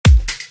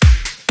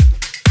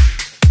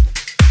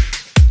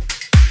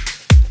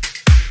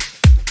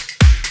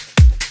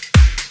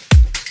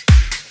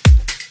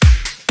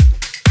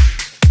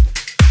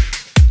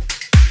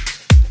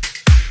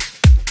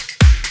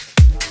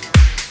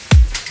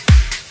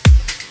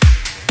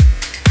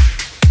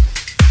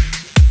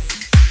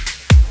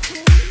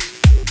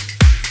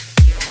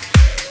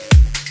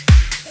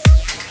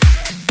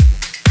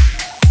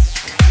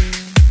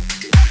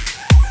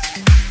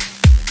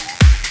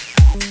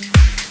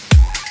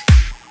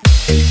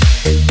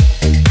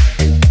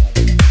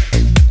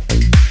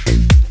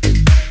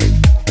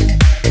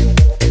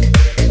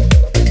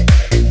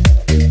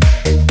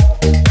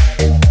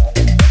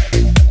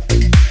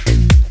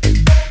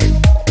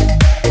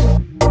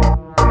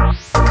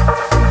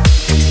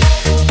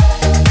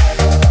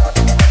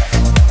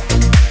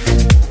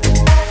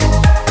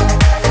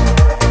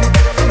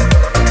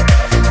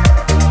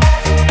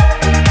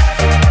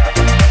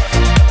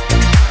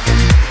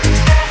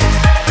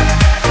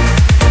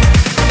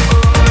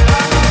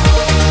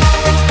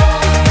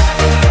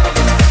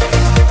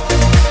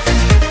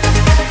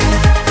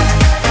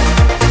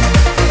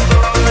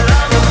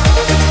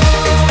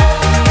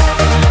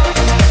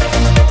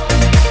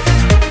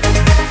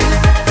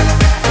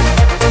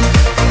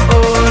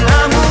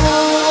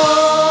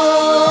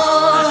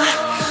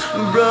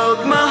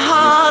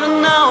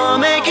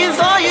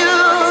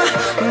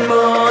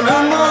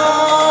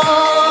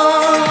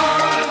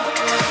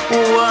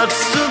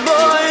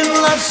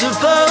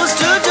Supposed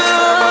to do.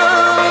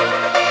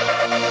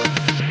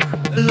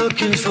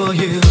 Looking for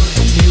you,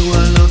 you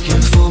are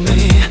looking for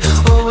me.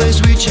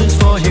 Always reaching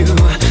for you,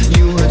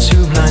 you were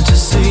too blind to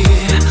see.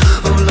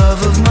 Oh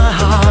love of my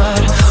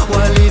heart,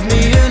 why leave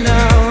me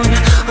alone?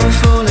 I'm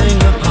falling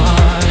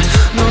apart,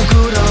 no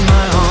good on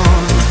my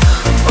own.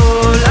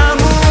 Oh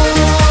l'amour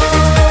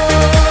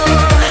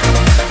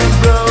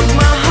broke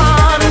my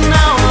heart and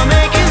now I'm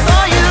aching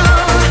for you.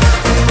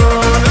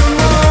 Mon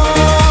amour,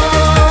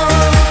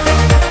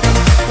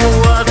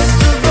 what's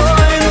the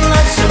boy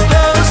not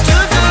supposed to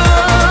do?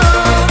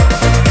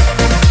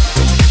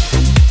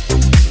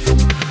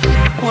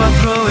 Why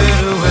throw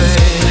it away?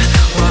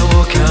 Why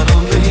walk out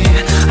on me?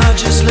 I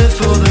just live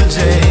for the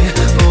day,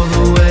 for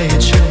the way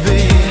it should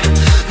be.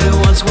 There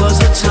once was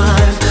a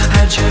time,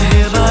 had you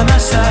here by my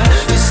side.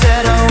 You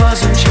said I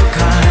wasn't your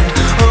kind,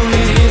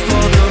 only here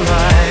for the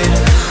ride.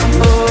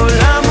 Oh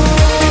l'amour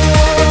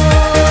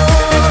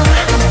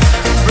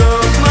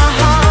broke my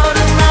heart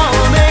and now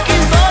I'm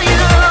aching for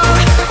you.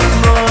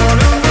 Mon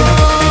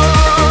amour,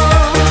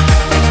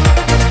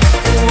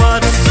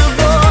 what's a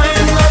boy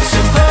not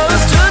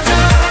supposed to do?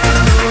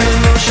 No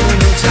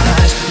emotional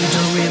ties, you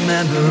don't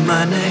remember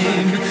my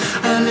name.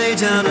 I lay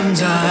down and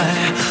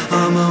die,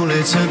 I'm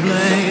only to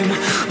blame.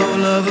 Oh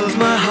love of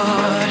my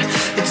heart,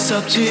 it's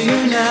up to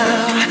you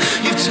now.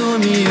 You've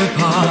torn me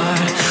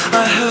apart,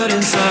 I hurt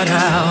inside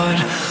out.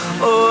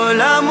 Oh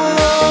l'amour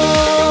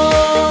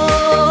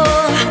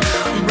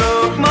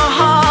broke my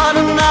heart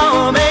and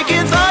now I'm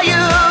aching for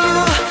you.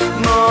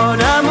 Mon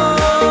amour,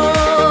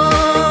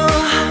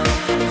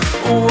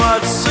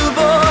 what's a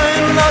boy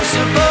not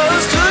supposed